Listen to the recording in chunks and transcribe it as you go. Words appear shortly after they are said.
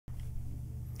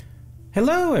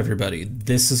Hello everybody,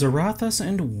 this is Aurathas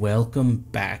and welcome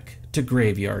back to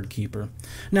Graveyard Keeper.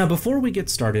 Now before we get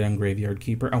started on Graveyard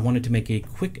Keeper, I wanted to make a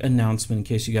quick announcement in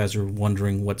case you guys are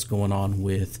wondering what's going on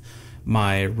with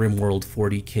my RimWorld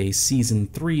 40k Season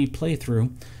 3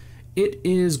 playthrough. It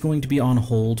is going to be on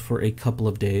hold for a couple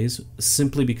of days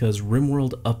simply because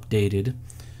RimWorld updated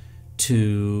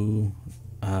to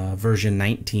version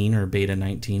 19 or beta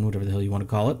 19, whatever the hell you want to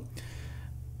call it.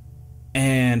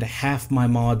 And half my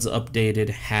mods updated,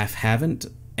 half haven't,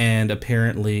 and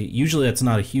apparently, usually that's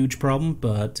not a huge problem,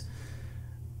 but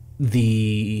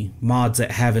the mods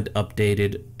that haven't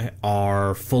updated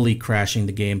are fully crashing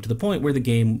the game to the point where the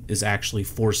game is actually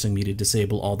forcing me to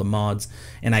disable all the mods,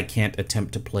 and I can't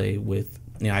attempt to play with,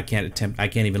 I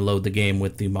can't even load the game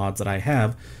with the mods that I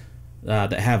have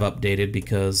that have updated,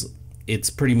 because it's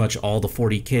pretty much all the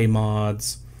 40k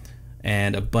mods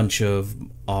and a bunch of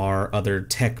our other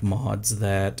tech mods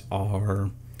that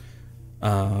are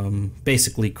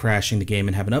basically crashing the game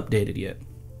and haven't updated yet.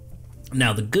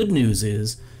 Now the good news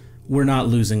is we're not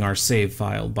losing our save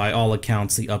file. By all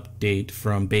accounts, the update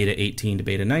from beta 18 to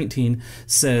beta 19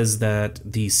 says that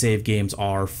the save games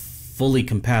are fully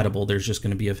compatible. There's just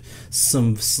going to be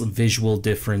some visual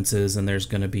differences, and there's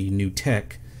going to be new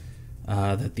tech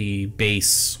that the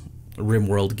base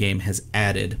RimWorld game has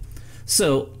added.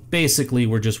 So basically,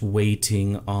 we're just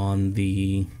waiting on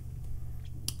the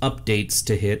updates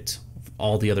to hit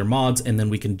all the other mods, and then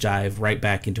we can dive right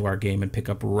back into our game and pick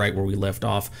up right where we left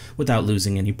off without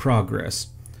losing any progress.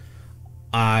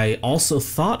 I also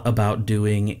thought about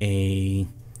doing a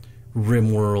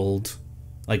RimWorld,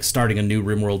 like starting a new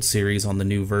RimWorld series on the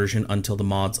new version until the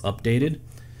mods updated.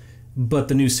 But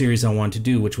the new series I wanted to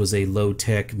do, which was a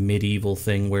low-tech medieval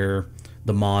thing where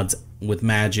the mods with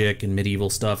magic and medieval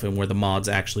stuff, and where the mods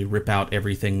actually rip out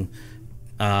everything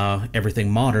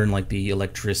modern, like the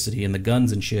electricity and the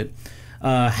guns and shit.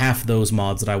 Half those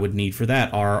mods that I would need for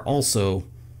that are also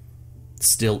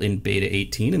still in beta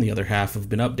 18, and the other half have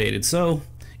been updated. So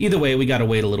either way, we gotta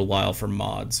wait a little while for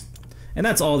mods. And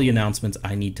that's all the announcements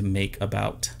I need to make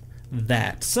about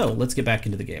that. So let's get back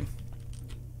into the game.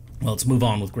 Well, let's move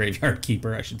on with Graveyard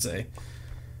Keeper, I should say.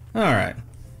 Alright,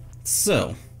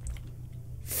 so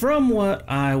from what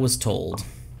I was told,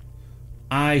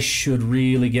 I should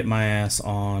really get my ass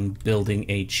on building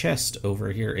a chest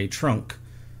over here, a trunk,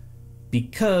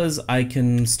 because I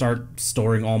can start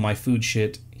storing all my food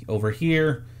shit over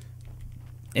here,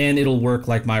 and it'll work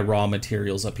like my raw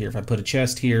materials up here. If I put a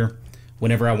chest here,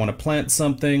 whenever I want to plant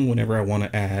something, whenever I want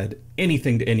to add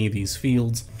anything to any of these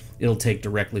fields, it'll take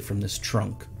directly from this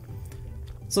trunk.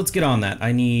 So let's get on that.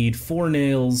 I need 4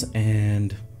 nails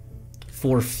and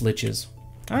 4 flitches.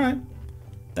 Alright,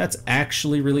 that's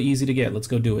actually really easy to get. Let's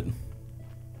go do it.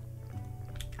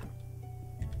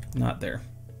 Not there.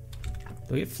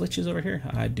 Do I get flitches over here?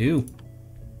 I do.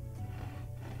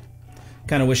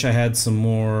 Kind of wish I had some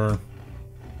more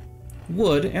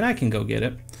wood, and I can go get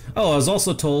it. Oh, I was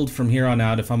also told from here on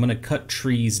out, if I'm going to cut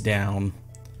trees down,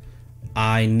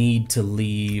 I need to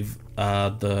leave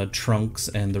the trunks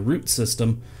and the root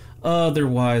system.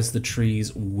 Otherwise, the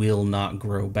trees will not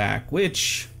grow back,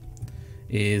 which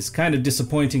is kind of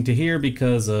disappointing to hear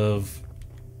because of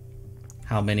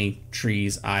how many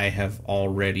trees I have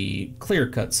already clear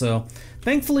cut. So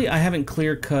thankfully I haven't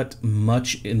clear cut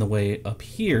much in the way up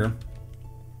here.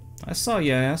 I saw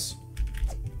ya ass.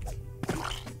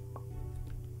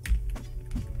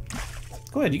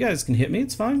 Go ahead, you guys can hit me,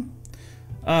 it's fine.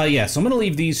 Yeah, so I'm gonna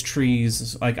leave these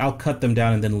trees, like I'll cut them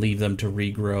down and then leave them to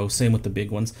regrow, same with the big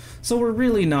ones. So we're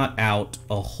really not out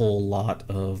a whole lot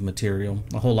of material,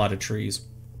 a whole lot of trees.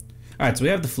 Alright, so we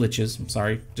have the flitches, I'm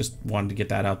sorry, just wanted to get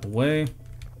that out the way.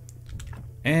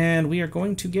 And we are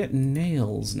going to get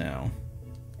nails now.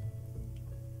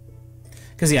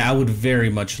 Because yeah, I would very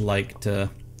much like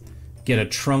to get a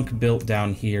trunk built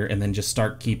down here and then just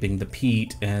start keeping the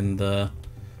peat and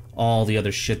all the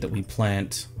other shit that we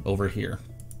plant over here.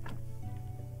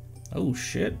 Oh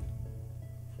shit.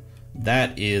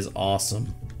 That is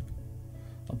awesome.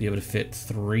 I'll be able to fit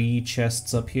 3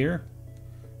 chests up here.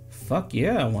 Fuck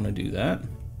yeah, I want to do that.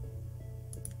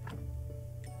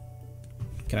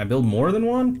 Can I build more than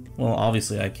one? Well,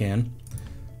 obviously I can.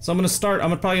 So I'm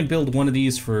probably gonna build one of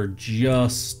these for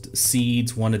just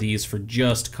seeds, one of these for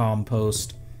just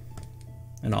compost,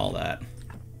 and all that.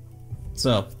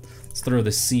 So let's throw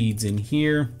the seeds in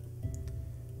here.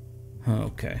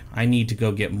 Okay, I need to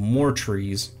go get more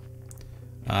trees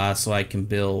so I can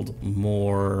build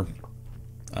more,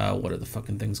 what are the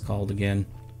fucking things called again?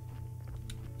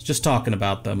 Just talking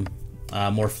about them,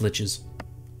 more flitches.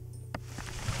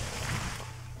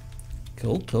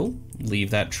 Cool, cool.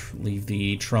 Leave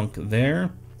the trunk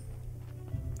there.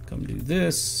 come do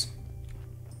this.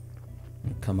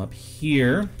 Come up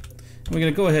here. We're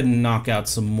gonna go ahead and knock out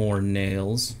some more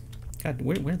nails. God,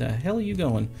 where the hell are you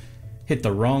going? Hit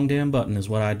the wrong damn button is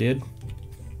what I did.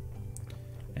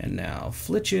 And now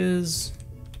flitches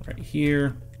right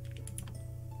here.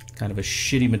 Kind of a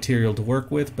shitty material to work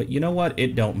with, but you know what?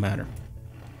 It don't matter.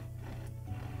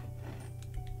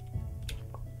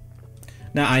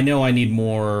 Now, I know I need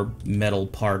more metal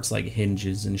parts like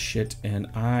hinges and shit, and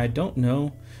I don't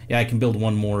know. Yeah, I can build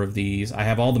one more of these. I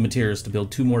have all the materials to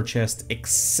build 2 more chests,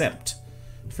 except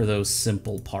for those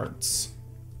simple parts.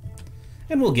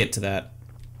 And we'll get to that.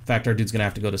 In fact, our dude's gonna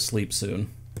have to go to sleep soon.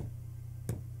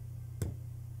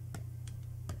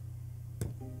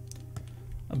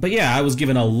 But yeah, I was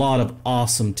given a lot of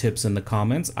awesome tips in the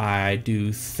comments. I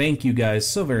do thank you guys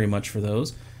so very much for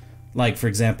those. Like, for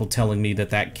example, telling me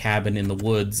that cabin in the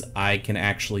woods I can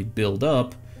actually build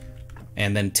up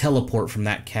and then teleport from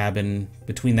that cabin,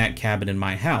 between that cabin and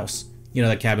my house. You know,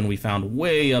 that cabin we found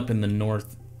way up in the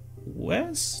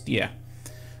northwest? Yeah.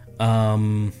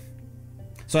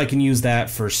 So I can use that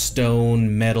for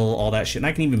stone, metal, all that shit. And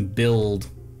I can even build,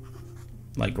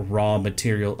 like, raw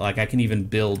material. Like, I can even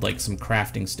build, like, some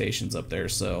crafting stations up there.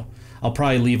 So I'll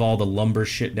probably leave all the lumber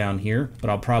shit down here, but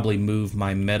I'll probably move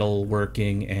my metal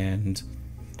working and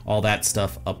all that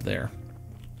stuff up there.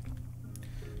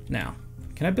 Now,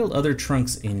 can I build other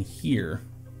trunks in here?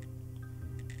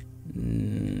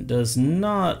 Does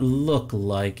not look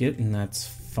like it, and that's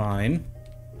fine.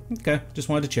 Okay, just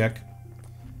wanted to check.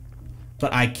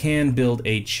 But I can build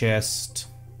a chest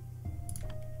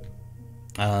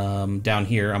down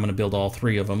here. I'm going to build all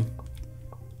 3 of them.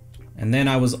 And then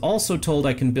I was also told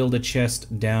I can build a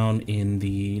chest down in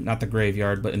the, not the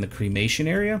graveyard, but in the cremation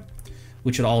area,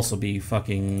 which would also be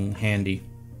fucking handy.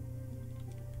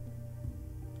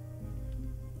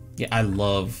 Yeah, I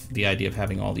love the idea of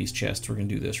having all these chests. We're going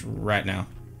to do this right now.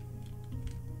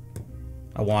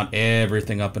 I want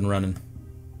everything up and running.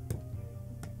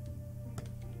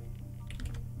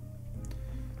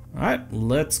 Alright,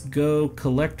 let's go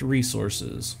collect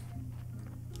resources.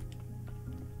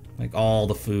 Like all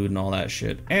the food and all that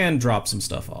shit. And drop some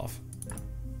stuff off.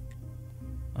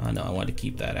 No, I wanted to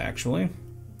keep that actually. You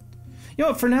know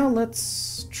what, for now,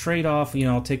 let's trade off. You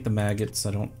know, I'll take the maggots.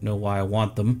 I don't know why I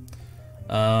want them.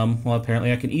 Well,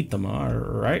 apparently I can eat them.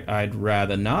 Alright, I'd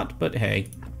rather not, but hey.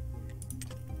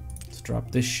 Let's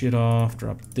drop this shit off,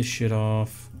 drop this shit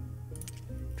off.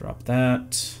 Drop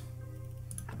that.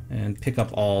 And pick up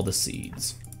all the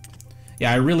seeds.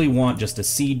 Yeah, I really want just a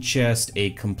seed chest,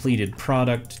 a completed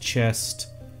product chest,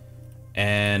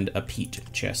 and a peat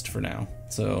chest for now.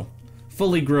 So,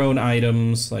 fully grown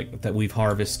items like that we've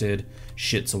harvested,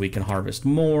 shit so we can harvest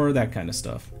more, that kind of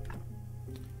stuff.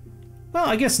 Well,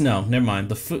 I guess no, never mind.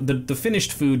 The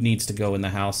finished food needs to go in the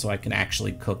house so I can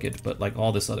actually cook it, but like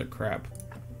all this other crap.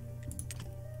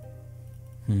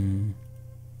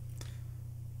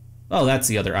 Oh, that's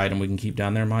the other item we can keep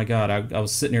down there. My god, I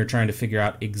was sitting here trying to figure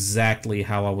out exactly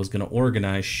how I was going to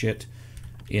organize shit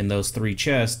in those 3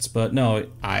 chests, but no,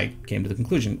 I came to the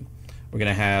conclusion. We're going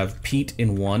to have peat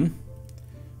in one.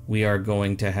 We are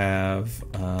going to have,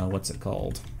 what's it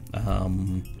called?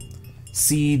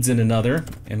 Seeds in another.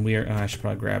 And we are, I should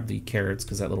probably grab the carrots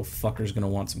because that little fucker's going to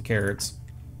want some carrots.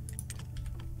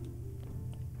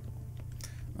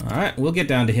 Alright, we'll get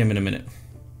down to him in a minute.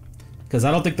 Because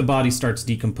I don't think the body starts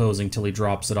decomposing till he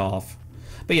drops it off.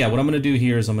 But yeah, what I'm going to do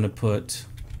here is I'm going to put,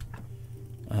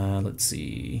 let's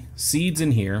see, seeds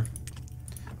in here.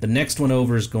 The next one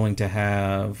over is going to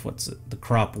have, what's it, the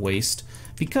crop waste.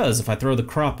 Because if I throw the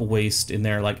crop waste in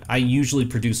there, like, I usually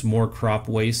produce more crop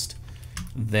waste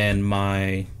than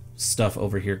my stuff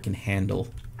over here can handle.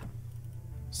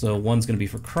 So one's going to be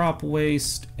for crop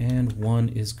waste, and one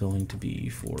is going to be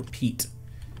for peat.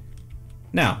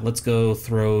 Now, let's go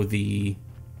throw the...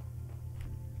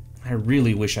 I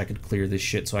really wish I could clear this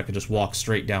shit so I could just walk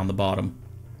straight down the bottom.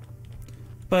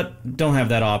 But don't have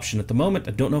that option at the moment.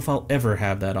 I don't know if I'll ever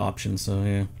have that option, so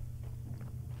yeah.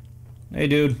 Hey,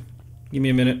 dude. Give me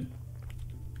a minute.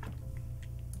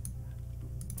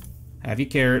 Have your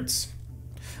carrots.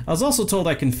 I was also told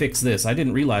I can fix this. I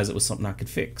didn't realize it was something I could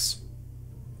fix.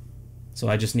 So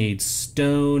I just need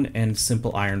stone and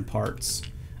simple iron parts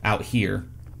out here.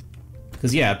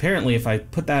 Because, yeah, apparently if I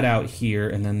put that out here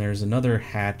and then there's another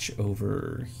hatch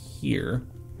over here,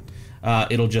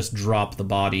 it'll just drop the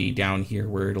body down here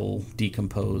where it'll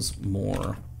decompose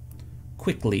more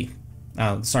quickly.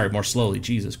 Sorry, more slowly.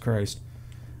 Jesus Christ.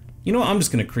 You know what? I'm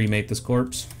just going to cremate this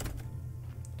corpse.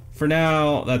 For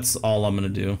now, that's all I'm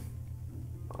going to do.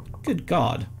 Good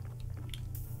God.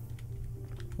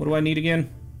 What do I need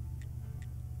again?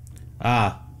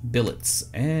 Ah, billets.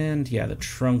 And yeah, the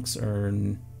trunks are...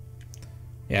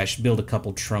 Yeah, I should build a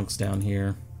couple trunks down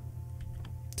here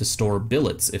to store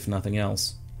billets, if nothing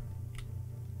else.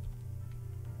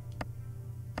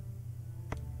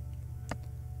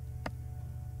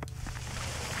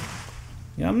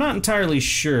 Yeah, I'm not entirely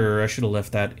sure. I should have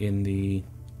left that in the...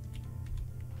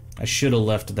 I should have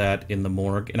left that in the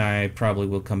morgue, and I probably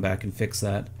will come back and fix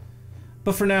that.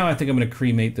 But for now, I think I'm going to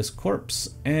cremate this corpse,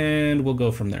 and we'll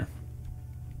go from there.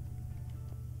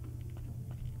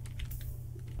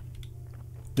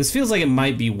 This feels like it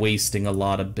might be wasting a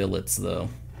lot of billets, though.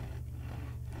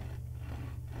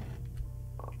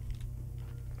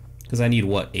 Because I need,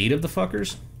 what, 8 of the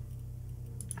fuckers?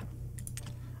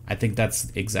 I think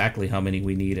that's exactly how many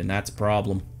we need, and that's a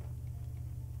problem.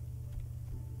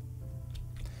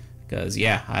 Because,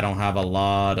 yeah, I don't have a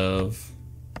lot of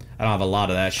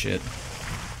that shit.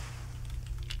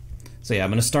 So yeah, I'm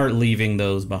gonna start leaving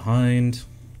those behind.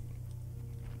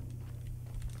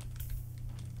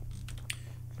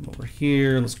 Come over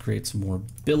here, let's create some more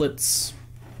billets.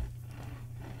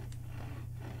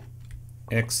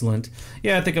 Excellent.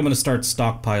 Yeah, I think I'm gonna start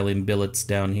stockpiling billets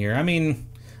down here. I mean,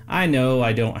 I know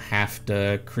I don't have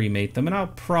to cremate them, and I'll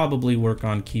probably work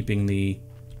on keeping the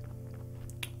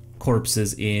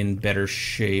corpses in better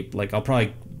shape. Like,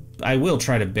 I will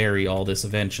try to bury all this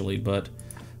eventually, but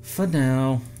for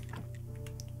now,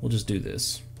 we'll just do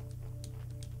this.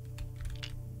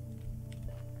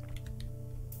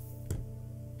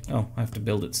 Oh, I have to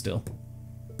build it still.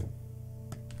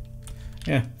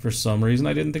 Yeah, for some reason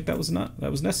I didn't think that was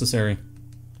necessary.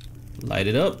 Light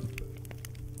it up.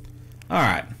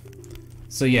 Alright.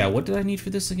 So yeah, what did I need for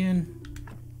this again?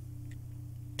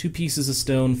 2 pieces of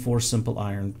stone, 4 simple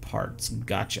iron parts.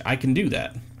 Gotcha. I can do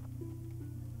that.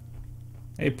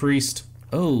 Hey, priest.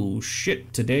 Oh,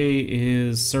 shit. Today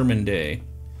is sermon day.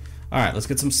 Alright, let's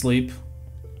get some sleep.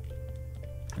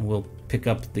 And we'll pick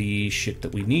up the shit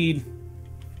that we need.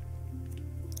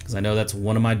 Because I know that's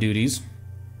one of my duties.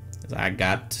 I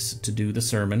got to do the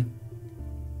sermon.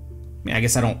 I mean, I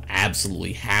guess I don't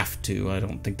absolutely have to. I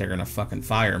don't think they're gonna fucking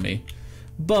fire me.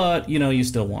 But, you know, you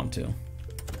still want to.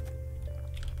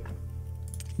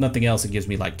 If nothing else, it gives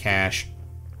me, like, cash.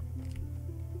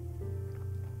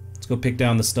 Let's go pick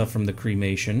down the stuff from the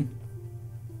cremation.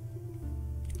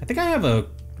 I think I have a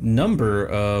number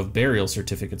of burial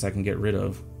certificates I can get rid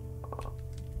of.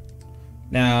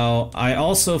 Now, I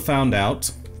also found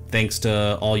out, thanks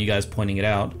to all you guys pointing it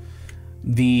out,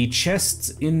 the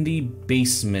chests in the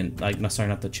basement, like, no, sorry,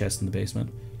 not the chest in the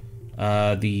basement.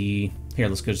 Here,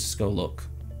 let's just go look.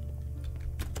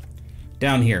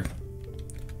 Down here.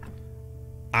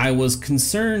 I was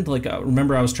concerned, like,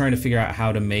 remember I was trying to figure out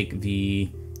how to make the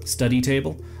study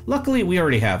table. Luckily, we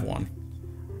already have one.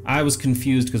 I was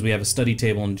confused because we have a study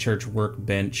table and church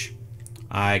workbench.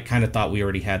 I kind of thought we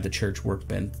already had the church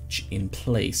workbench in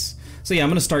place. So yeah, I'm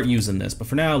going to start using this. But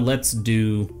for now, let's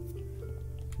do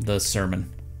the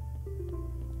sermon.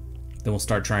 Then we'll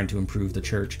start trying to improve the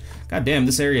church. God damn,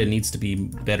 this area needs to be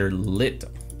better lit.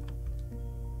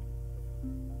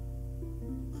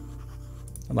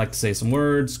 I'd like to say some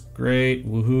words. Great.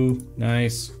 Woohoo.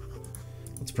 Nice.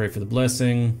 Let's pray for the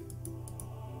blessing.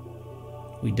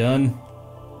 We done?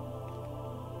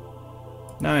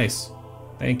 Nice.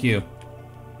 Thank you.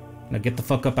 Now get the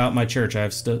fuck up out my church. I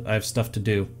have stuff to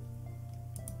do.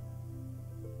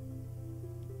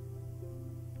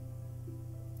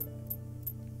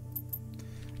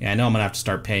 Yeah, I know I'm gonna have to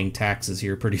start paying taxes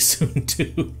here pretty soon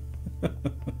too.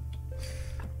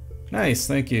 Nice,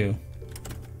 thank you.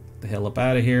 Get the hell up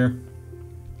out of here.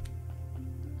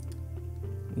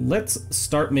 Let's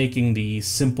start making the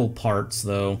simple parts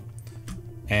though,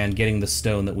 and getting the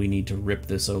stone that we need to rip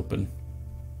this open.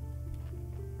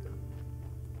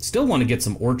 Still want to get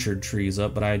some orchard trees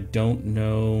up, but I don't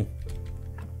know,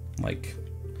 like,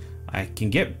 I can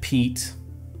get peat,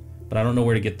 but I don't know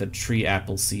where to get the tree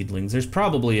apple seedlings. There's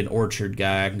probably an orchard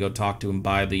guy I can go talk to and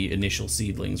buy the initial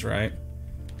seedlings, right?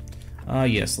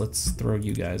 Yes, let's throw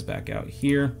you guys back out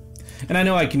here. And I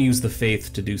know I can use the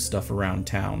faith to do stuff around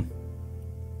town.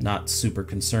 Not super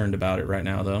concerned about it right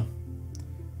now, though.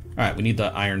 Alright, we need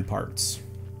the iron parts.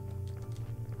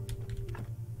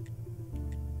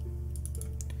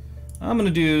 I'm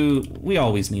gonna do... We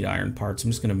always need iron parts.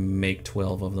 I'm just gonna make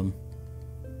 12 of them.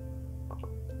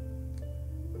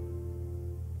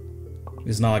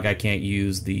 It's not like I can't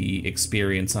use the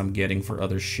experience I'm getting for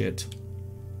other shit.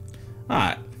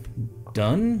 Alright.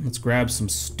 Done. Let's grab some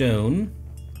stone.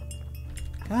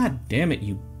 God damn it,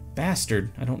 you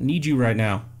bastard. I don't need you right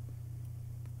now.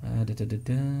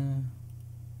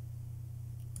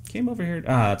 Came over here...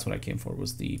 that's what I came for,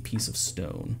 was the piece of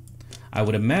stone. I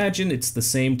would imagine it's the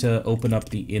same to open up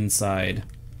the inside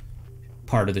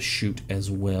part of the chute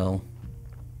as well.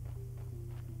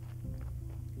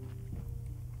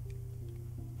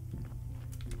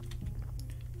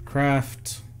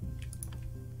 Craft.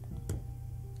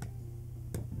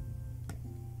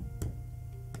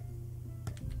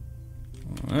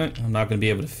 Alright, I'm not going to be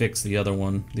able to fix the other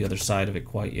one, the other side of it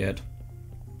quite yet.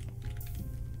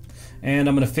 And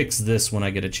I'm going to fix this when I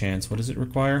get a chance. What does it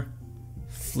require?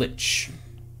 Flitch.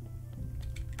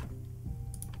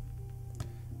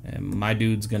 And my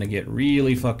dude's going to get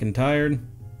really fucking tired.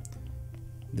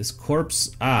 This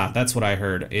corpse... Ah, that's what I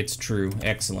heard. It's true.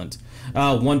 Excellent.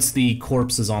 Once the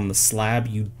corpse is on the slab,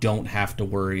 you don't have to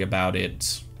worry about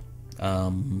it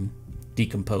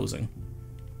decomposing.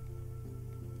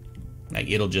 Like,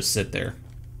 it'll just sit there.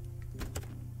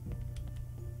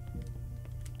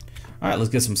 Alright, let's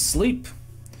get some sleep.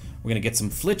 We're gonna get some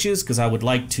flitches, because I would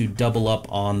like to double up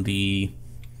on the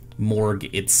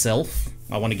morgue itself.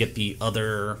 I want to get the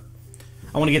other...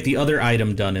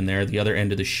 item done in there, the other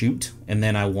end of the chute, and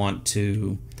then I want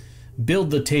to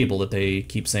build the table that they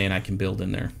keep saying I can build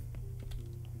in there.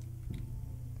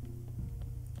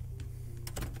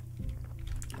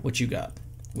 What you got?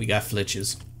 We got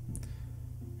flitches.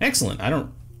 Excellent. I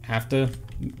don't have to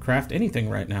craft anything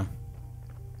right now.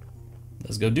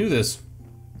 Let's go do this.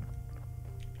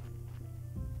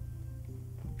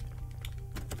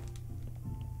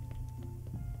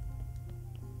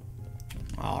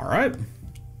 All right.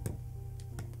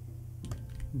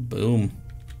 Boom.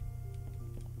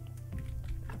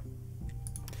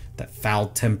 That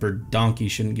foul-tempered donkey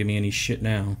shouldn't give me any shit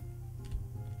now.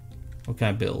 What can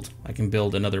I build? I can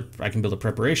build a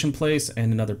preparation place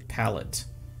and another pallet.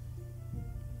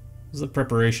 What does the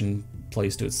preparation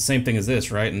place do? It's the same thing as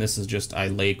this, right? And this is just I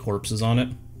lay corpses on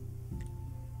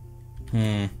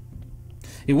it.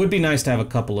 It would be nice to have a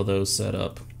couple of those set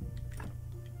up.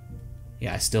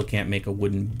 Yeah, I still can't make a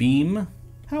wooden beam.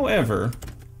 However...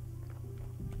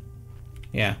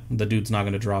 Yeah, the dude's not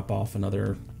going to drop off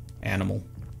another animal.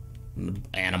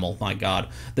 My god.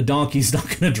 The donkey's not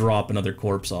going to drop another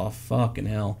corpse off. Fucking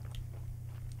hell.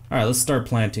 Alright, let's start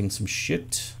planting some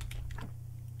shit.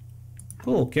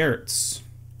 Cool, carrots.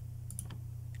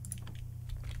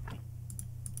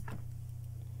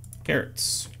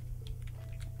 Carrots.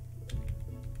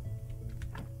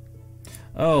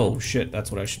 Oh, shit,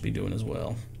 that's what I should be doing as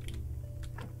well.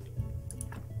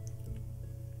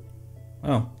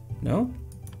 Oh, no?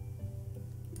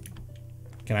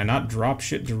 Can I not drop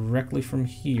shit directly from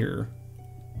here?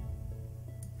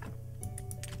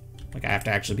 Like, I have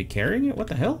to actually be carrying it? What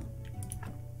the hell?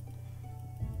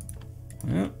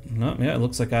 No, yeah, it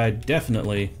looks like I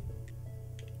definitely...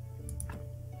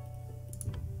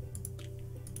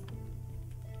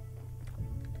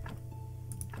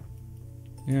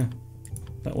 Yeah,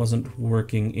 that wasn't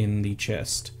working in the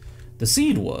chest. The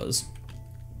seed was.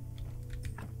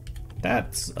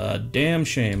 That's a damn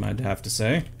shame, I'd have to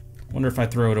say. Wonder if I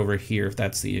throw it over here, if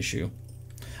that's the issue.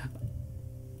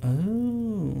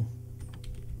 Oh.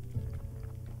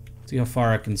 See how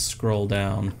far I can scroll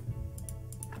down.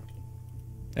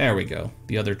 There we go.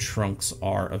 The other trunks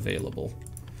are available.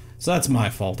 So that's my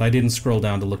fault. I didn't scroll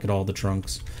down to look at all the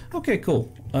trunks. Okay,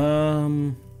 cool.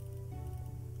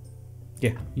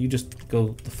 Yeah, you just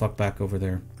go the fuck back over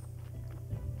there.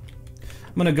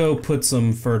 I'm gonna go put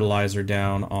some fertilizer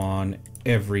down on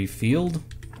every field.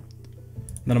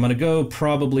 Then I'm gonna go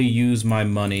probably use my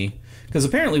money. Because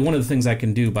apparently one of the things I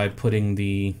can do by putting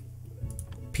the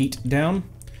peat down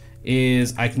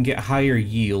is I can get higher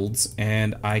yields,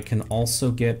 and I can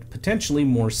also get potentially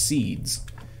more seeds.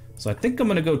 So I think I'm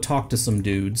gonna go talk to some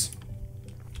dudes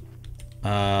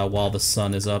while the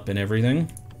sun is up and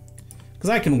everything. Because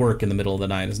I can work in the middle of the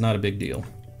night, it's not a big deal.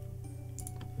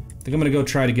 I think I'm gonna go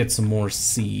try to get some more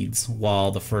seeds while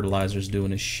the fertilizer's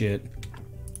doing his shit.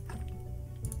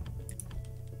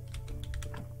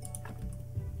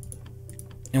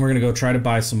 And we're gonna go try to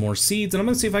buy some more seeds, and I'm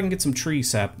gonna see if I can get some tree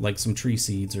sap, like some tree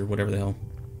seeds or whatever the hell.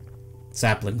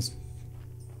 Saplings.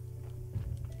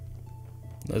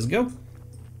 Let's go.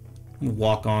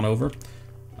 Walk on over.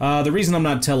 The reason I'm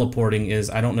not teleporting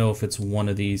is I don't know if it's one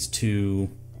of these two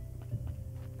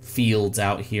fields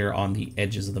out here on the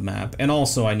edges of the map. And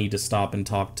also I need to stop and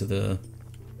talk to the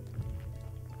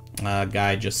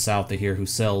guy just south of here who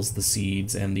sells the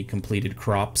seeds and the completed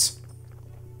crops.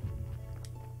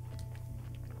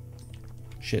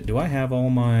 Shit, do I have all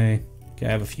my... Okay, I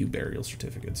have a few burial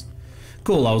certificates.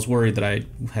 Cool, I was worried that I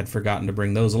had forgotten to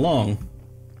bring those along.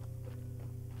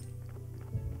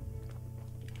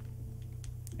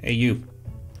 Hey, you.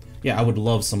 Yeah, I would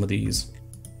love some of these.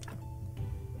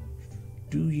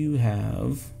 Do you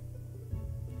have...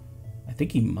 I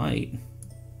think he might.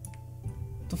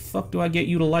 What the fuck do I get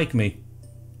you to like me?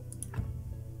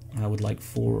 I would like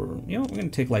 4... You know, we're gonna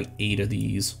take like 8 of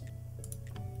these.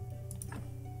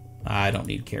 I don't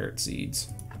need carrot seeds.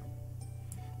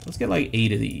 Let's get like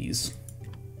 8 of these.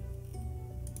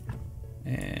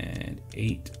 And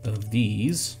 8 of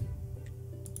these.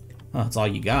 Oh, that's all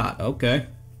you got. Okay.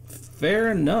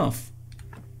 Fair enough.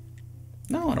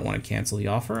 No, I don't want to cancel the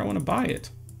offer. I want to buy it.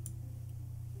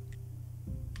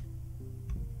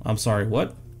 I'm sorry,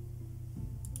 what?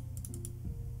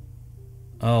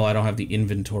 Oh, I don't have the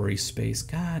inventory space.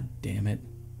 God damn it.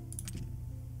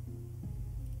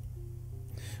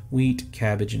 Wheat,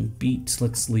 cabbage, and beets.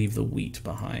 Let's leave the wheat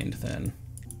behind then.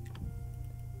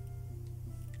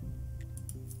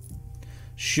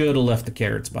 Should have left the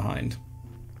carrots behind.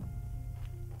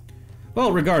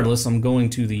 Well, regardless, I'm going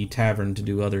to the tavern to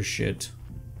do other shit.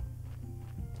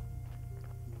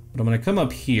 But I'm gonna come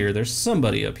up here. There's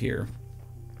somebody up here.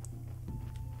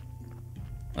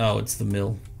 Oh, it's the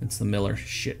mill. It's the miller.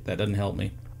 Shit, that doesn't help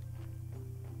me.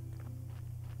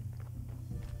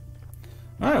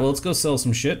 Alright, well, let's go sell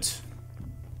some shit.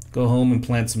 Go home and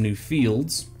plant some new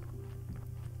fields.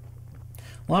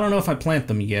 Well, I don't know if I plant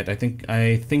them yet. I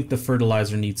think the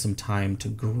fertilizer needs some time to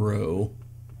grow.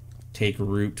 Take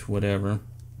root, whatever.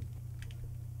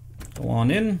 Go on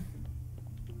in.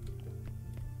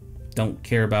 Don't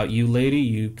care about you, lady.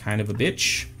 You kind of a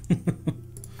bitch.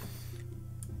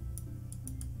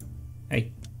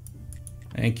 Hey.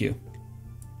 Thank you.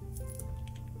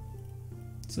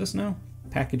 What's this now?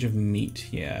 Package of meat.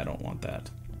 Yeah, I don't want that.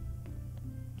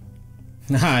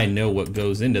 I know what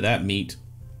goes into that meat.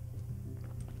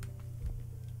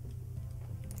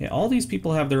 Yeah, all these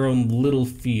people have their own little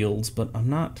fields, but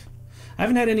I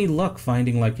haven't had any luck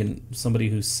finding like somebody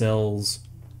who sells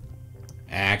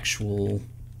actual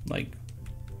like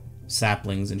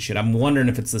saplings and shit. I'm wondering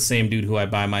if it's the same dude who I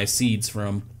buy my seeds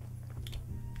from.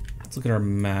 Let's look at our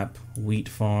map. Wheat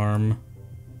farm.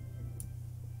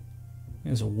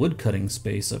 There's a wood cutting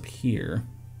space up here.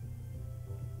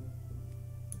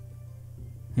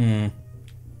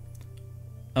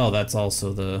 Oh, that's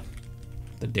also the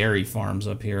dairy farms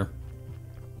up here.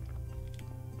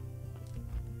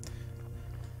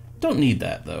 Don't need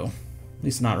that though. At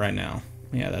least not right now.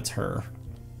 Yeah, that's her.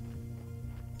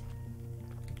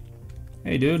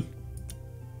 Hey, dude.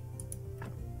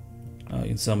 Oh, you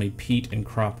can sell me peat and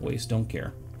crop waste. Don't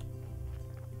care.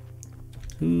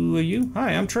 Who are you?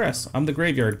 Hi, I'm Tress. I'm the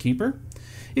graveyard keeper.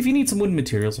 If you need some wooden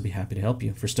materials, I'll be happy to help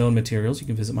you. For stone materials, you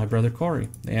can visit my brother Corey.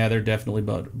 Yeah, they're definitely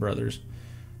brothers.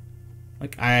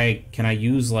 Like, can I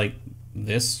use, like,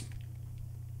 this?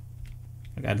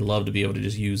 Like, I'd love to be able to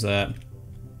just use that.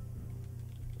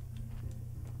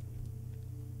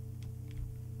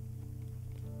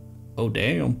 Oh,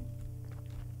 damn.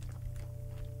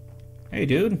 Hey,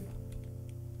 dude.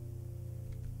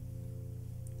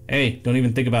 Hey, don't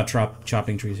even think about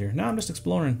chopping trees here. No, I'm just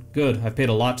exploring. Good. I've paid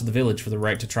a lot to the village for the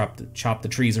right to chop the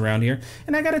trees around here.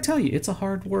 And I gotta tell you, it's a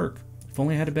hard work. If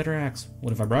only I had a better axe.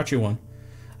 What if I brought you one?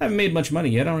 I haven't made much money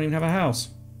yet. I don't even have a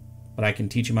house. But I can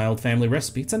teach you my old family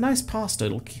recipe. It's a nice pasta.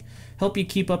 It'll help you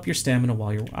keep up your stamina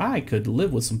while you're... I could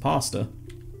live with some pasta.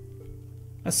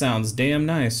 That sounds damn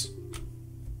nice.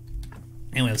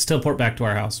 Anyway, let's teleport back to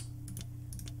our house.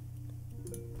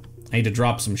 I need to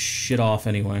drop some shit off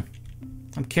anyway.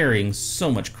 I'm carrying so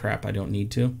much crap I don't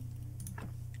need to.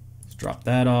 Let's drop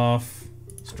that off.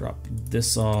 Let's drop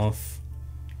this off.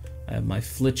 I have my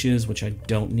flitches, which I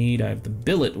don't need. I have the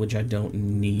billet, which I don't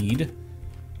need.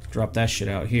 Drop that shit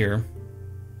out here.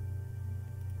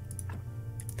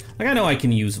 Like, I know I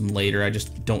can use them later, I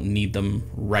just don't need them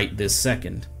right this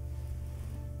second.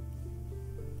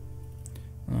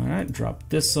 Alright, drop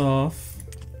this off.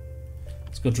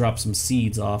 Let's go drop some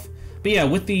seeds off. But yeah,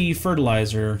 with the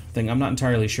fertilizer thing, I'm not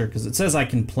entirely sure, because it says I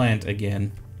can plant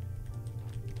again.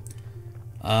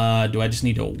 Do I just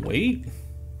need to wait?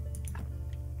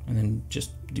 And then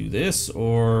just do this?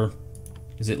 Or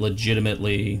is it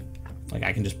legitimately, like,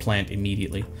 I can just plant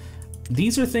immediately?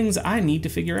 These are things I need to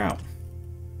figure out.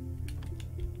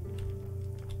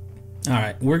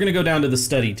 Alright, we're going to go down to the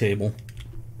study table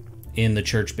in the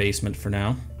church basement for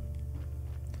now.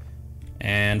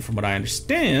 And from what I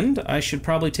understand, I should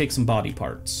probably take some body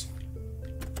parts.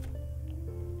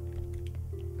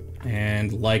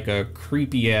 And like a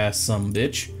creepy-ass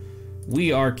sumbitch,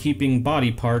 we are keeping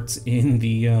body parts in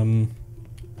the,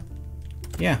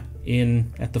 yeah,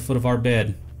 at the foot of our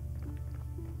bed.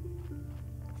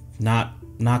 Not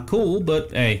cool,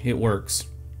 but hey, it works.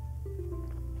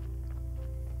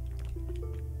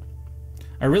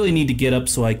 I really need to get up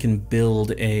so I can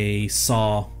build a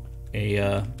saw,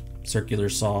 a circular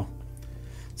saw.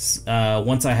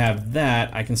 Once I have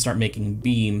that, I can start making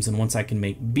beams, and once I can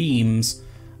make beams,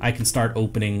 I can start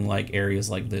opening like areas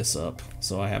like this up,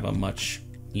 so I have a much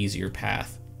easier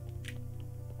path.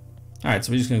 Alright,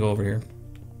 so we're just gonna go over here.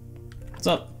 What's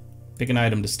up? Pick an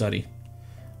item to study.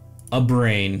 A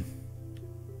brain.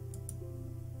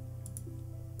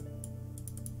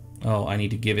 Oh, I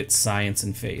need to give it science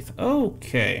and faith.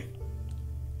 Okay.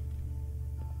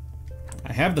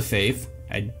 I have the faith.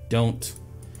 I don't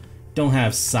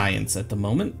have science at the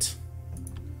moment.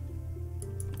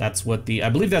 That's what I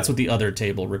believe that's what the other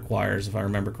table requires, if I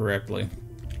remember correctly.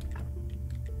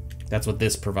 That's what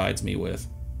this provides me with.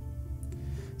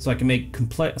 So I can make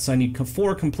complex, so I need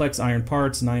 4 complex iron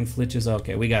parts, 9 flitches.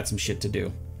 Okay, we got some shit to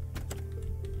do.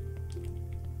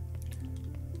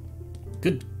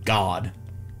 Good God.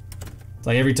 It's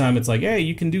like every time it's like, hey,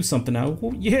 you can do something now.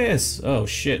 Well, yes. Oh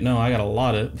shit, no, I got a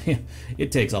lot of,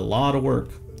 it takes a lot of work.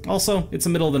 Also, it's the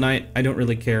middle of the night. I don't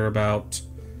really care about,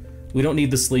 we don't need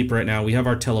the sleep right now. We have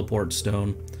our teleport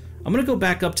stone. I'm gonna go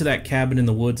back up to that cabin in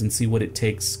the woods and see what it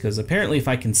takes, because apparently if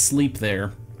I can sleep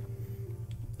there,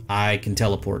 I can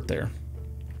teleport there.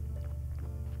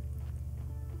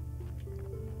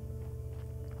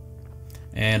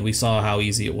 And we saw how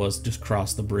easy it was to just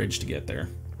cross the bridge to get there.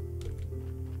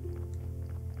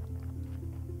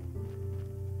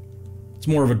 It's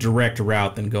more of a direct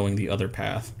route than going the other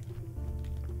path.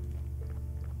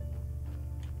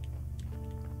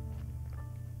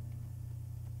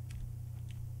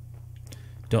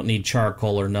 Don't need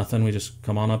charcoal or nothing, we just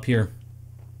come on up here.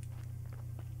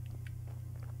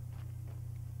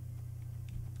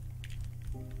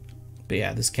 But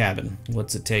yeah, this cabin,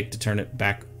 what's it take to turn it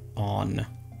back on?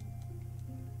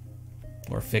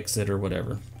 Or fix it or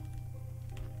whatever.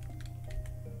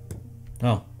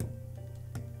 Oh.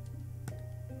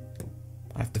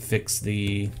 I have to fix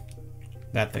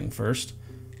that thing first.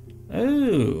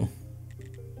 Oh.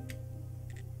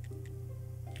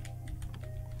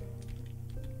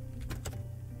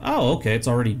 Oh, okay, it's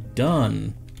already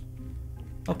done.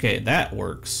 Okay, that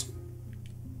works.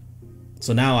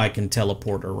 So now I can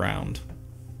teleport around.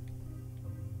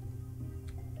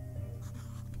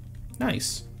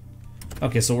 Nice.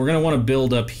 Okay, so we're gonna want to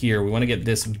build up here. We want to get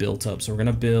this built up. So we're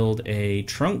gonna build a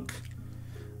trunk,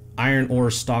 iron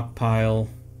ore stockpile,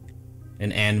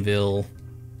 an anvil,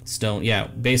 stone. Yeah,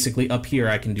 basically up here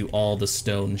I can do all the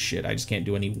stone shit. I just can't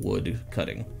do any wood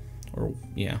cutting. Or,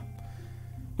 yeah.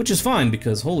 Which is fine,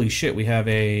 because holy shit, we have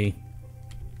a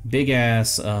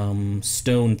big-ass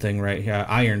stone thing right here,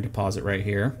 iron deposit right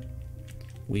here.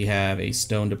 We have a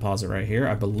stone deposit right here.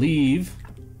 I believe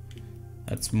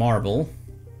that's marble.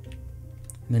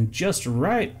 And then just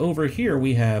right over here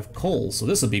we have coal, so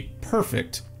this would be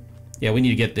perfect. Yeah, we need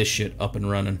to get this shit up and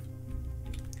running.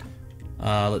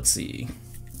 Let's see.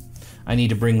 I need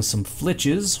to bring some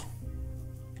flitches.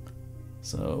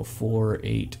 So 4,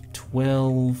 8,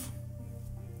 12...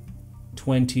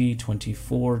 20,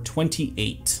 24,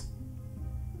 28.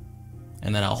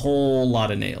 And then a whole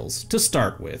lot of nails to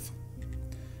start with.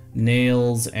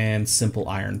 Nails and simple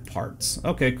iron parts.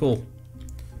 Okay, cool.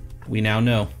 We now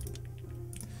know.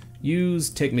 Use,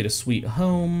 take me to sweet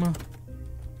home.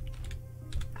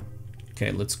 Okay,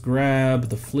 let's grab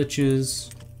the flitches.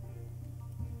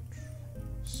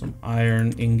 Some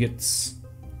iron ingots.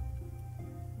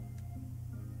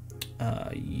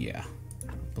 Yeah.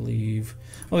 I believe.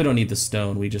 Oh, we don't need the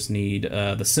stone. We just need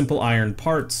the simple iron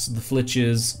parts, the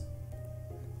flitches,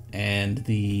 and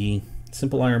the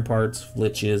simple iron parts,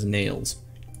 flitches, nails.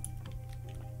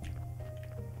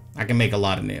 I can make a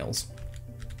lot of nails.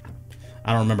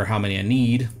 I don't remember how many I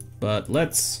need, but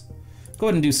let's go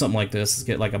ahead and do something like this. Let's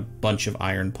get like a bunch of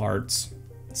iron parts,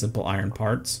 simple iron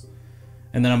parts.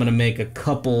 And then I'm gonna make a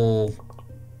couple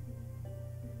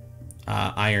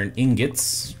iron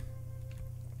ingots.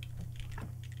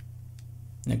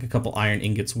 Like a couple iron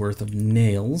ingots worth of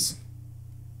nails.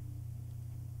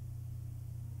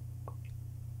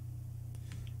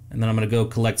 And then I'm gonna go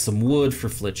collect some wood for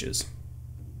flitches.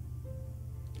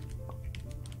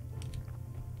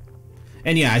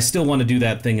 And yeah, I still want to do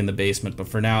that thing in the basement, but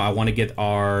for now I want to get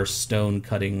our stone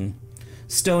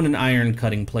and iron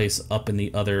cutting place up in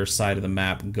the other side of the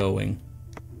map going.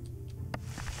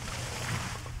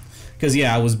 Because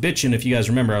yeah, I was bitching, if you guys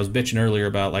remember, I was bitching earlier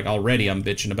about, like, already I'm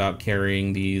bitching about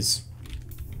carrying these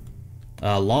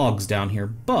logs down here,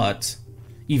 but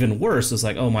even worse is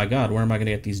like, oh my god, where am I going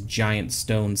to get these giant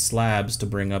stone slabs to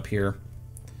bring up here?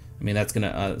 I mean, that's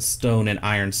gonna, stone and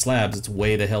iron slabs, it's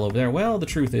way the hell over there. Well, the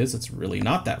truth is, it's really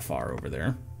not that far over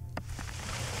there.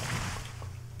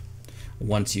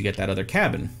 Once you get that other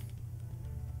cabin.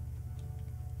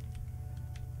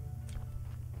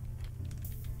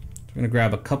 going to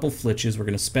grab a couple flitches. We're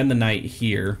going to spend the night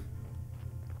here.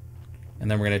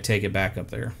 And then we're going to take it back up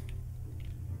there.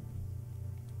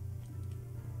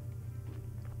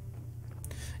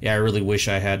 Yeah, I really wish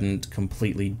I hadn't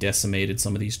completely decimated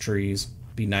some of these trees.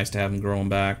 Be nice to have them growing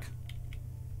back.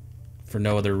 For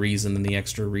no other reason than the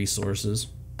extra resources.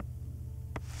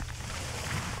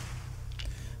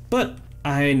 But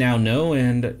I now know,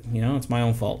 and, you know, it's my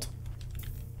own fault.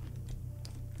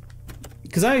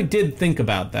 Because I did think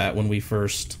about that when we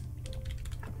first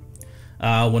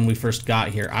got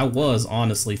here. I was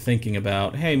honestly thinking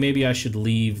about, hey, maybe I should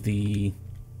leave the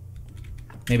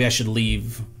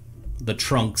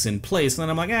trunks in place. And then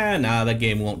I'm like, nah, that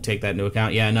game won't take that into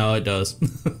account. Yeah, no, it does.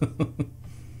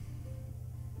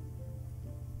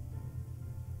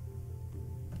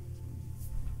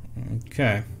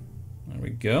 Okay, there we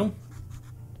go.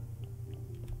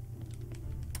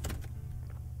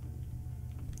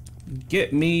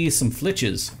 Get me some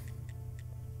flitches.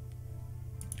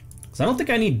 Because I don't think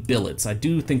I need billets. I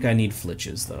do think I need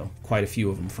flitches, though. Quite a few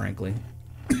of them, frankly.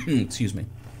 Excuse me.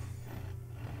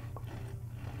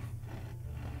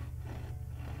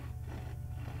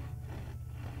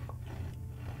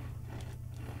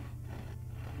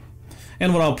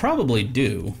 And what I'll probably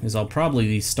do is I'll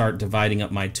probably start dividing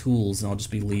up my tools, and I'll just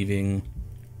be leaving,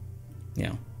 you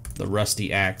know, the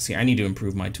rusty axe here. I need to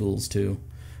improve my tools, too.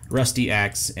 Rusty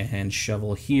axe and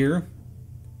shovel here.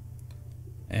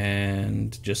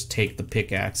 And just take the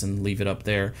pickaxe and leave it up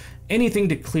there. Anything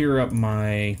to clear up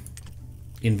my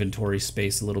inventory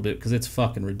space a little bit, because it's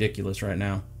fucking ridiculous right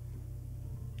now.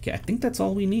 Okay, I think that's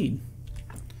all we need.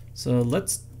 So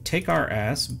let's take our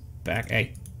ass back.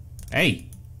 Hey! Hey!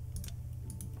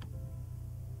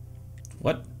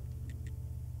 What?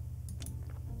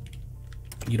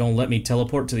 You don't let me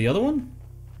teleport to the other one?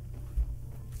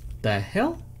 The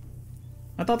hell?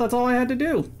 I thought that's all I had to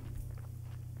do.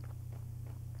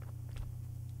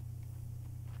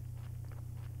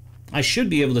 I should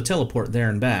be able to teleport there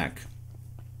and back.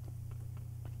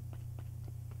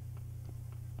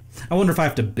 I wonder if I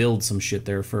have to build some shit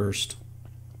there first.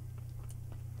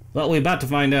 Well, we're about to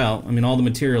find out. I mean, all the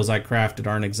materials I crafted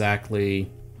aren't exactly,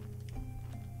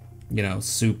 you know,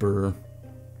 super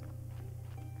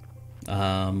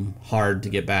hard to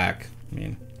get back. I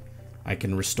mean, I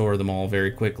can restore them all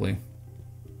very quickly.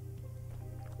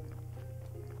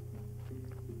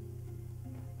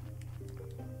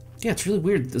 Yeah, it's really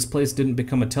weird that this place didn't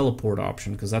become a teleport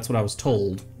option, because that's what I was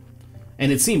told.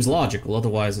 And it seems logical,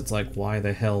 otherwise it's like, why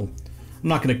the hell? I'm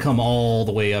not going to come all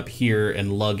the way up here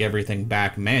and lug everything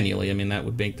back manually. I mean, that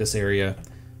would make this area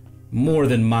more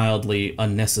than mildly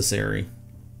unnecessary.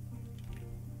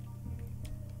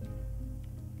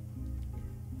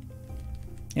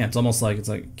 Yeah, it's almost like,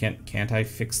 can't I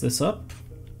fix this up?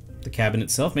 The cabin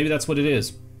itself? Maybe that's what it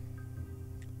is.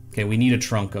 Okay, we need a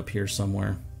trunk up here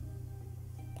somewhere.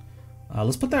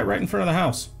 Let's put that right in front of the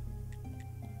house.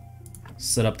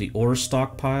 Set up the ore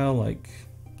stockpile, like,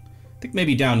 I think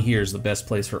maybe down here is the best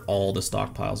place for all the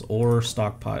stockpiles. Ore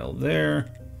stockpile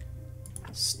there.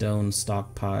 Stone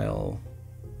stockpile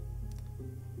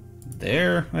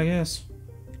there, I guess.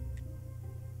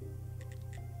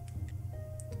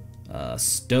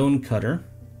 Stone cutter.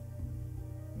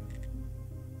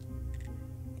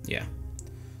 Yeah.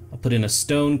 I'll put in a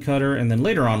stone cutter, and then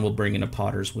later on we'll bring in a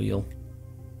potter's wheel.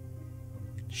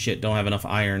 Shit, don't have enough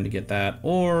iron to get that,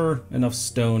 or enough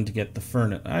stone to get the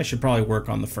furnace. I should probably work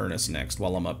on the furnace next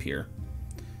while I'm up here.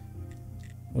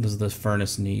 What does the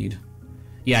furnace need?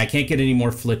 Yeah, I can't get any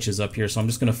more flitches up here, so I'm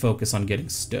just going to focus on getting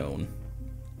stone.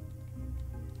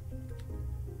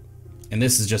 And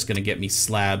this is just going to get me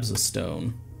slabs of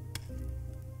stone.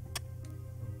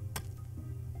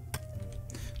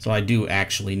 So I do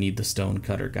actually need the stone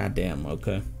cutter. Goddamn,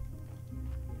 okay.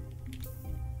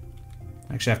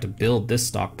 I actually have to build this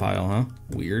stockpile, huh?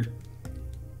 Weird.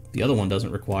 The other one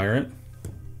doesn't require it.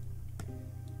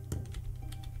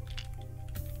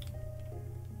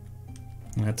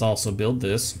 Let's also build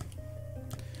this.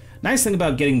 Nice thing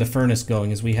about getting the furnace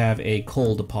going is we have a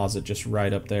coal deposit just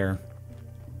right up there.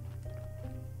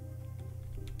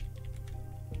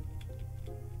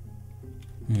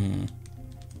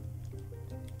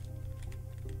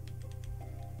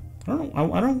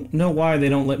 I don't know why they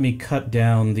don't let me cut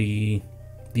down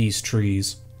these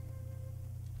trees.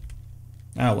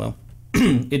 Ah, well.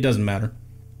 It doesn't matter.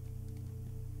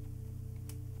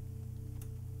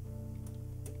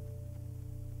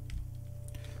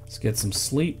 Let's get some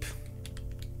sleep.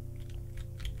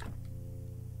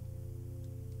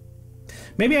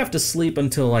 Maybe I have to sleep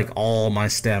until, like, all my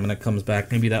stamina comes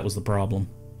back. Maybe that was the problem.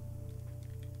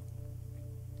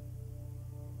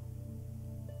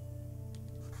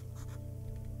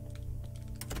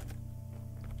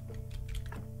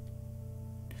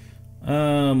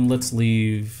 Let's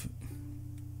leave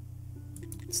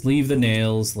the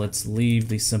nails. Let's leave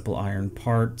the simple iron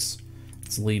parts.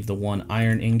 Let's leave the 1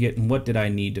 iron ingot. And what did I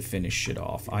need to finish it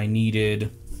off? I do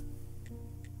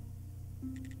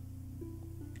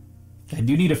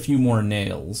need a few more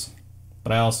nails,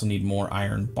 but I also need more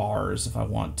iron bars if I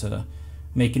want to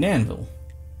make an anvil.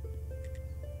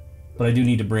 But I do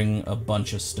need to bring a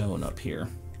bunch of stone up here.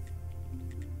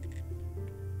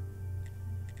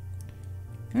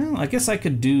 Well, I guess I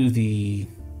could do the...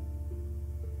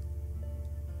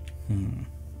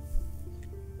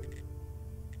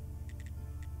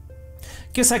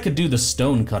 Guess I could do the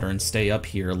stone cutter and stay up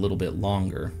here a little bit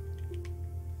longer.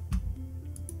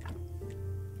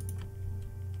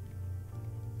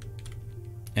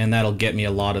 And that'll get me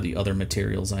a lot of the other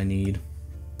materials I need.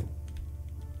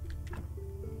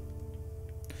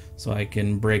 So I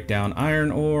can break down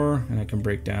iron ore, and I can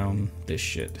break down this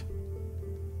shit.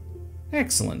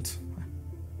 Excellent.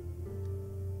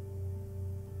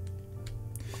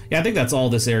 Yeah, I think that's all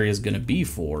this area is going to be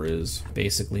for, is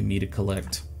basically me to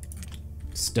collect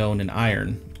stone and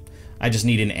iron. I just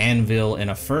need an anvil and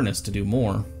a furnace to do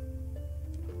more.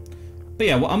 But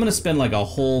yeah, well, I'm going to spend like a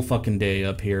whole fucking day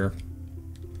up here.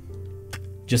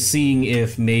 Just seeing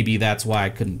if maybe that's why I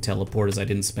couldn't teleport, is I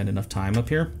didn't spend enough time up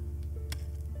here.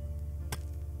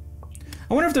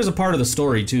 I wonder if there's a part of the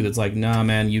story, too, that's like, nah,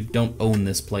 man, you don't own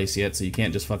this place yet, so you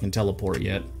can't just fucking teleport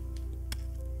yet.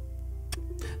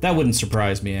 That wouldn't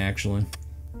surprise me, actually.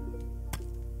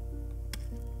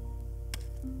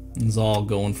 It's all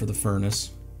going for the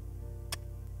furnace.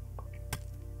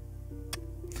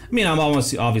 I mean, I'm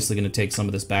almost obviously going to take some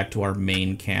of this back to our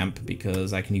main camp,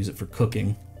 because I can use it for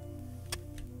cooking.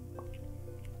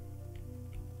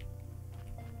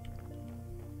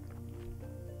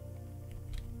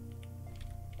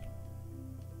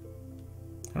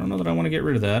 I don't know that I want to get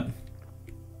rid of that.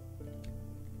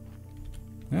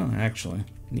 Well, actually...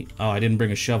 Oh, I didn't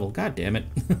bring a shovel. God damn it.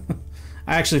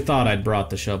 I actually thought I'd brought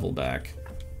the shovel back.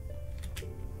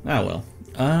 Oh well.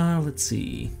 Let's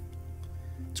see.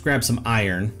 Let's grab some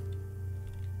iron.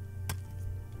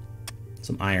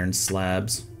 Some iron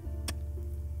slabs.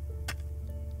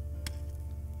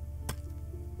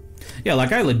 Yeah,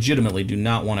 like I legitimately do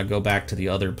not want to go back to the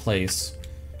other place.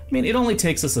 I mean, it only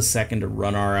takes us a second to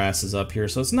run our asses up here,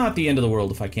 so it's not the end of the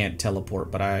world if I can't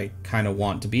teleport, but I kind of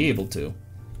want to be able to.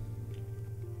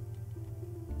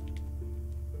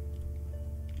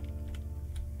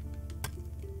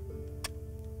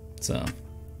 So,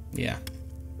 yeah.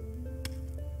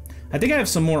 I think I have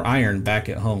some more iron back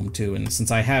at home, too, and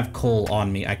since I have coal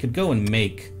on me, I could go and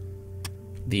make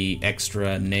the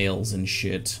extra nails and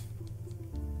shit.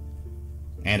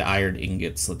 And iron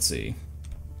ingots, let's see.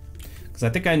 Because I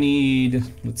think I need...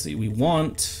 Let's see, we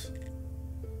want...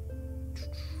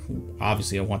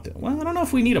 Obviously, I want the... Well, I don't know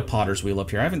if we need a potter's wheel up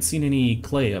here. I haven't seen any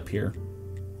clay up here.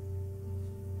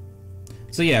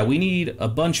 So, yeah, we need a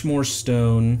bunch more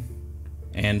stone...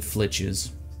 and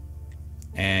flitches,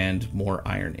 and more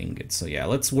iron ingots. So yeah,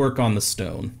 let's work on the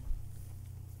stone.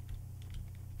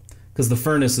 Because the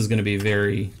furnace is going to be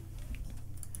very...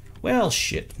 Well,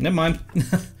 shit. Never mind.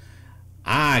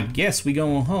 I guess we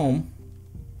go home.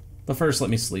 But first, let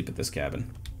me sleep at this cabin.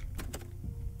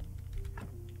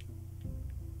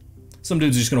 Some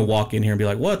dude's just going to walk in here and be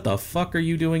like, what the fuck are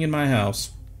you doing in my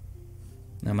house?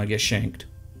 And I'm going to get shanked.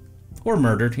 Or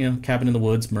murdered, you know, cabin in the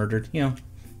woods, murdered, you know.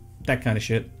 That kind of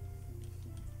shit.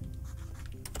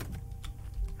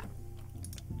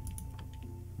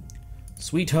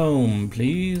 Sweet home,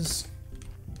 please.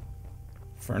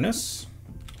 Furnace.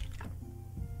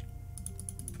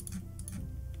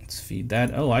 Let's feed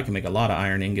that. Oh, I can make a lot of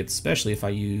iron ingots, especially if I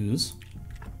use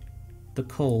the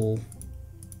coal.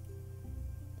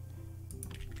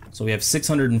 So we have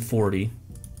 640.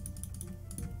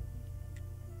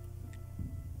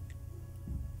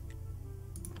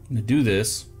 I'm gonna do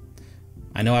this.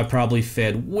 I know I probably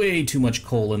fed way too much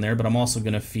coal in there, but I'm also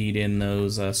going to feed in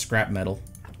those scrap metal.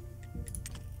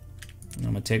 I'm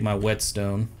going to take my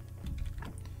whetstone.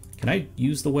 Can I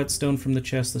use the whetstone from the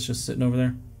chest that's just sitting over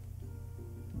there?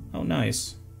 Oh,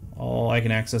 nice. Oh, I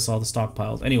can access all the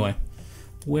stockpiles. Anyway,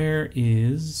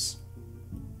 where's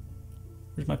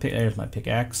my pick? There's my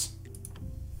pickaxe.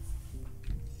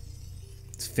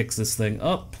 Let's fix this thing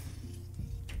up.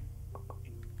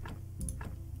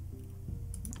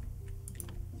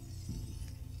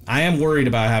 I am worried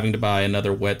about having to buy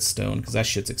another whetstone, because that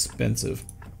shit's expensive.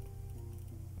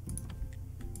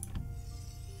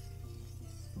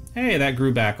 Hey, that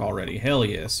grew back already. Hell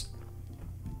yes.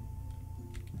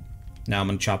 Now I'm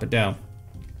gonna chop it down.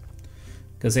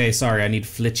 Because, hey, sorry, I need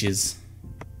flitches.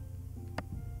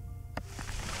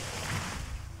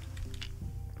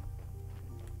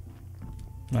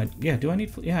 Yeah, do I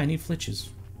need... Yeah, I need flitches.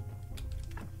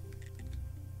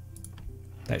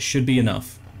 That should be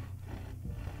enough.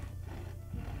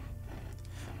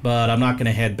 But I'm not going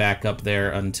to head back up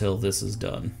there until this is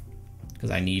done.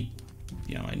 Because I need...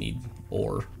 You know, I need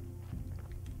ore.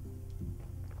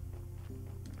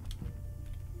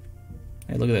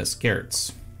 Hey, look at this.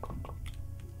 Carrots.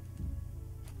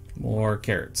 More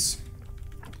carrots.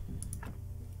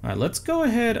 Alright, let's go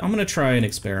ahead. I'm going to try an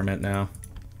experiment now.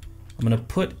 I'm going to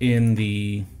put in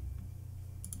the...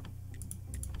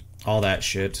 all that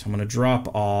shit. I'm going to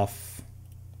drop off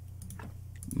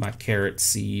my carrot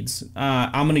seeds.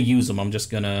 I'm going to use them. I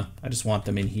just want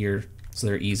them in here so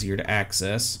they're easier to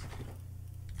access.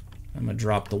 I'm going to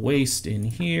drop the waste in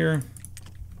here.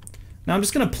 Now I'm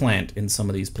just going to plant in some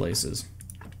of these places.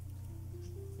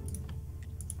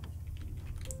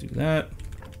 Do that.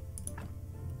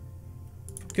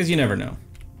 Because you never know.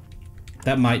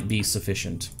 That might be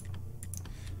sufficient.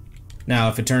 Now,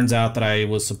 if it turns out that I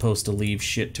was supposed to leave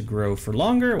shit to grow for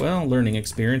longer, well, learning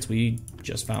experience, we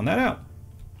just found that out.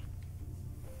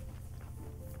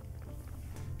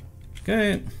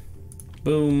 Okay.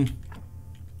 Boom.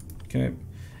 Okay.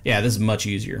 Yeah, this is much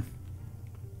easier.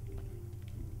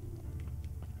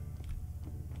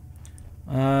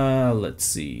 Let's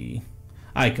see.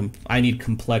 I need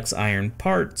complex iron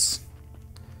parts.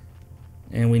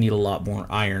 And we need a lot more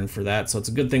iron for that, so it's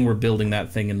a good thing we're building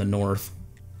that thing in the north.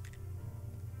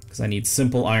 Because I need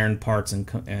simple iron parts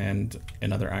and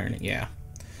another iron. Yeah.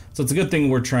 So it's a good thing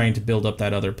we're trying to build up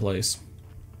that other place.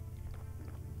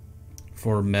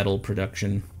 For metal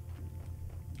production.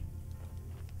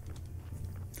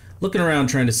 Looking around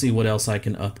trying to see what else I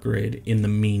can upgrade in the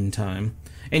meantime.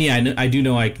 And yeah, I do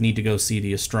know I need to go see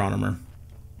the astronomer.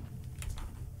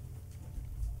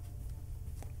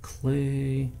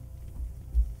 Clay.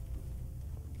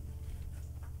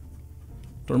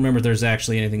 Don't remember if there's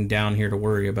actually anything down here to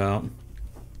worry about.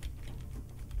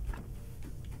 I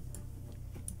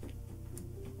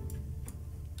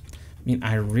mean,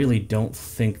 I really don't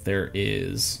think there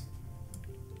is.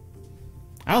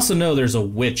 I also know there's a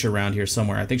witch around here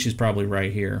somewhere. I think she's probably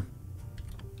right here.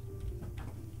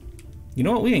 You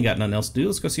know what? We ain't got nothing else to do.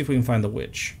 Let's go see if we can find the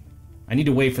witch. I need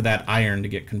to wait for that iron to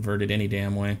get converted any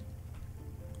damn way.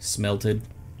 Smelted.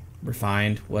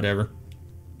 Refined. Whatever.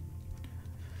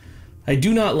 I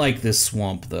do not like this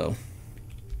swamp, though.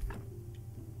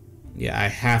 Yeah, I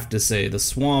have to say, the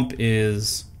swamp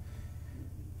is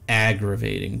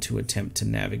aggravating to attempt to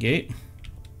navigate.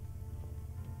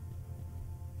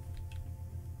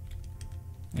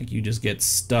 Like, you just get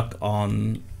stuck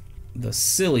on the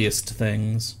silliest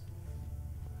things.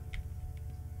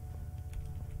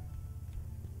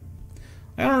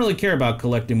 I don't really care about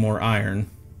collecting more iron.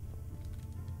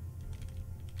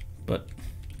 But,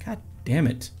 god damn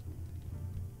it.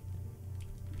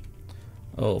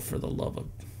 Oh, for the love of...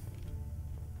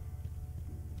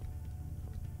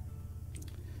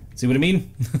 See what I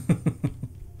mean?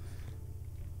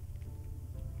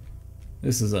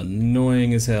 This is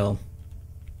annoying as hell.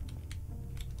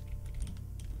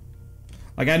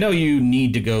 Like, I know you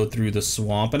need to go through the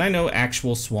swamp, and I know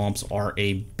actual swamps are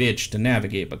a bitch to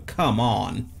navigate, but come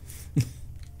on.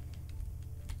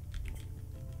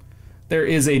 There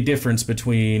is a difference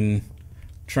between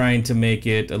trying to make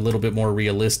it a little bit more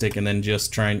realistic and then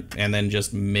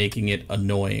just making it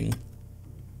annoying.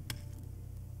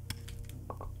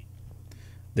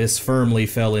 This firmly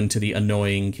fell into the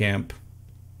annoying camp.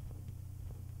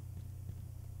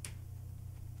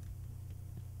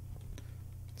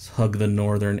 Let's hug the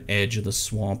northern edge of the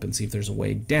swamp and see if there's a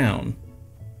way down.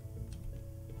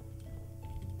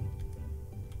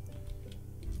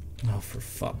 Oh, for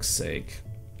fuck's sake.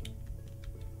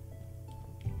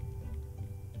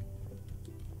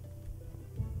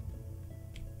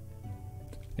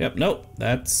 Yep, nope,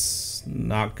 that's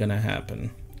not gonna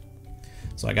happen.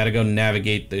 So I gotta go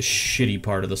navigate this shitty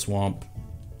part of the swamp.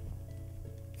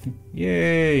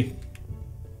 Yay!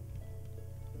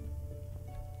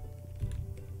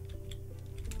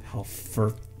 Oh,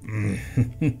 for...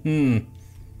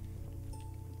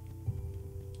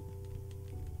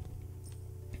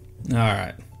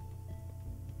 Alright.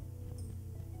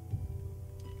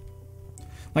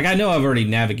 Like, I know I've already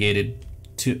navigated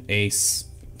to a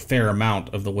fair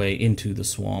amount of the way into the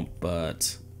swamp,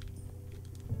 but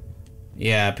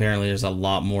yeah, apparently there's a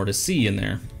lot more to see in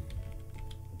there.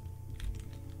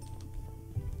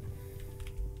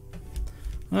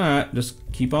 Alright, just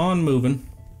keep on moving.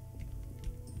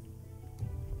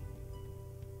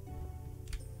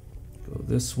 Go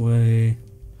this way.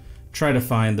 Try to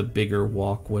find the bigger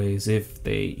walkways if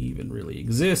they even really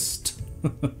exist.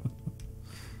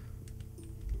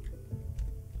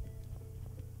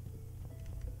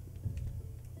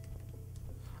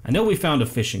 I know we found a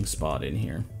fishing spot in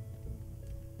here.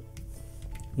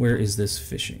 Where is this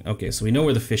fishing? Okay, so we know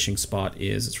where the fishing spot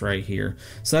is. It's right here.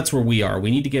 So that's where we are.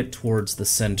 We need to get towards the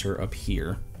center up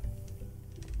here.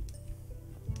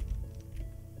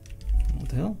 What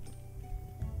the hell?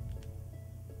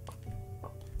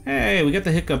 Hey, we got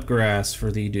the hiccup grass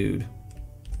for the dude.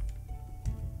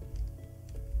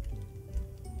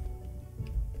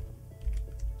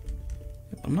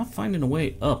 I'm not finding a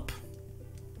way up.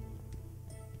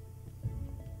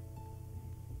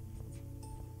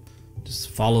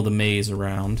 Just follow the maze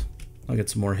around. I'll get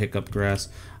some more hiccup grass.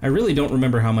 I really don't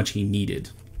remember how much he needed.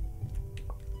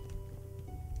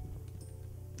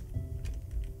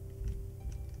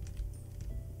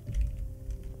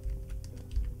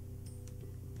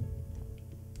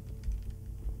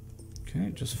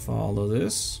 Okay, just follow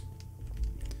this.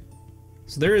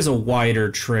 So there is a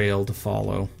wider trail to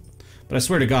follow. But I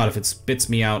swear to God, if it spits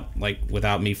me out, like,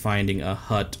 without me finding a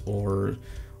hut or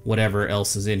whatever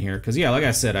else is in here. Because, yeah, like I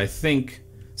said, I think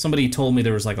somebody told me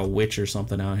there was, like, a witch or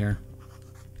something out here.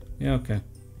 Yeah, okay.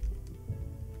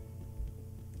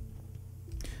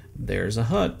 There's a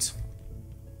hut.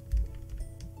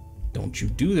 Don't you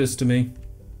do this to me.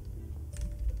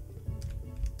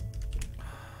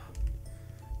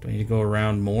 Do I need to go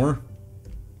around more?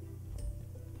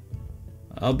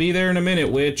 I'll be there in a minute,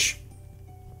 witch.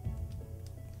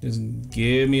 Just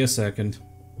give me a second.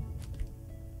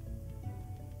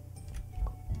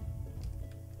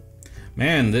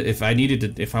 Man, if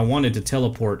I wanted to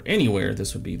teleport anywhere,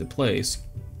 this would be the place.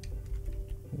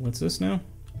 What's this now?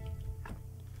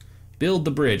 Build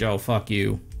the bridge. Oh, fuck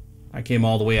you. I came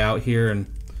all the way out here and...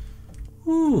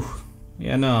 Whew.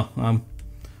 Yeah, no,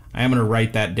 I am gonna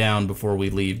write that down before we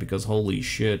leave because holy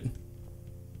shit.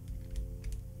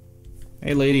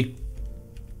 Hey, lady.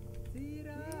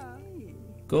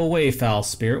 Go away, foul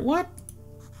spirit. What?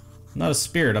 I'm not a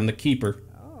spirit, I'm the keeper.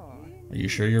 Are you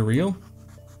sure you're real?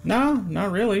 No,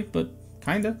 not really, but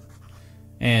kinda.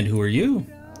 And who are you?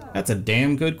 That's a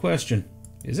damn good question.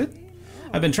 Is it?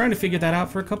 I've been trying to figure that out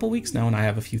for a couple weeks now, and I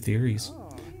have a few theories.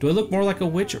 Do I look more like a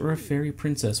witch or a fairy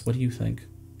princess? What do you think?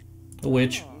 A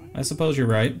witch. I suppose you're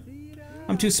right.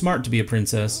 I'm too smart to be a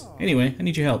princess. Anyway, I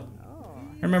need your help.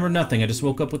 I remember nothing. I just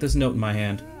woke up with this note in my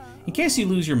hand. In case you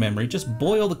lose your memory, just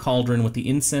boil the cauldron with the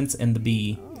incense and the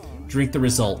bee. Drink the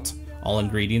result. All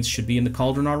ingredients should be in the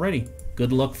cauldron already.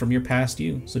 Good luck from your past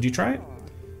you. So do you try it?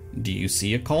 Do you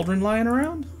see a cauldron lying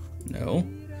around? No.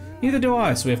 Neither do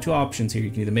I, so we have two options here.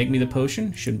 You can either make me the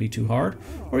potion, shouldn't be too hard,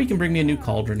 or you can bring me a new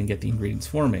cauldron and get the ingredients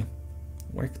for me.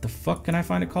 Where the fuck can I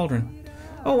find a cauldron?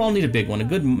 Oh, I'll need a big one. A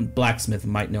good blacksmith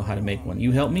might know how to make one.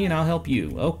 You help me and I'll help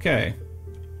you. Okay.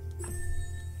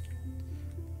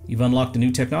 You've unlocked a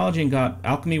new technology and got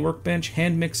alchemy workbench,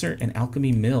 hand mixer, and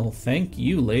alchemy mill. Thank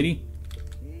you, lady.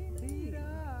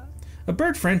 A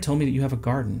bird friend told me that you have a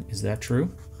garden. Is that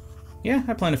true? Yeah,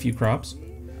 I plant a few crops.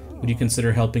 Would you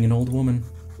consider helping an old woman?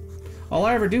 All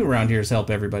I ever do around here is help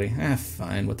everybody. Ah,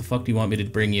 fine. What the fuck do you want me to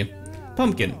bring you?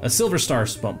 Pumpkin. A silver star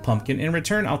pumpkin. In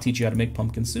return, I'll teach you how to make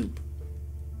pumpkin soup.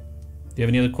 Do you have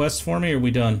any other quests for me, or are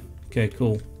we done? Okay,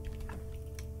 cool.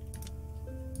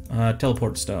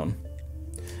 Teleport stone.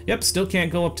 Yep, still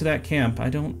can't go up to that camp. I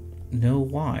don't know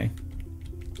why.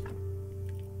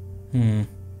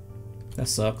 That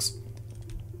sucks.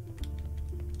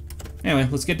 Anyway,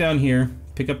 let's get down here.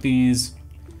 Pick up these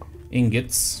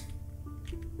ingots.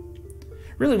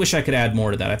 Really wish I could add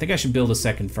more to that. I think I should build a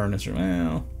second furnace.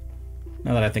 Well,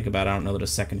 now that I think about it, I don't know that a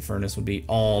second furnace would be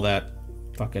all that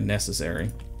fucking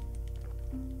necessary.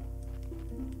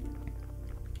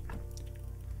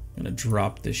 I'm gonna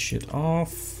drop this shit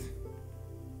off.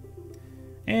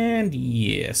 And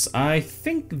yes, I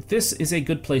think this is a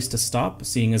good place to stop,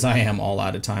 seeing as I am all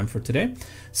out of time for today.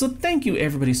 So thank you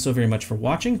everybody so very much for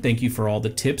watching. Thank you for all the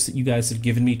tips that you guys have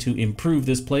given me to improve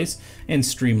this place and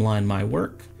streamline my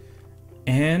work.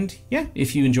 And yeah,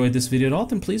 if you enjoyed this video at all,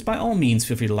 then please by all means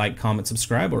feel free to like, comment,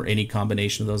 subscribe, or any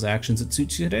combination of those actions that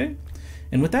suits you today.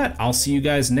 And with that, I'll see you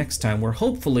guys next time, where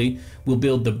hopefully we'll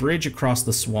build the bridge across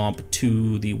the swamp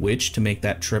to the witch to make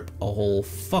that trip a whole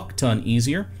fuck ton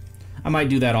easier. I might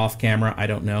do that off camera, I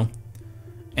don't know.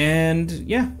 And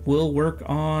yeah, we'll work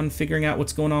on figuring out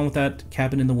what's going on with that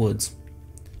cabin in the woods.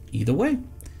 Either way,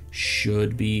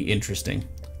 should be interesting.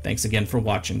 Thanks again for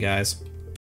watching, guys.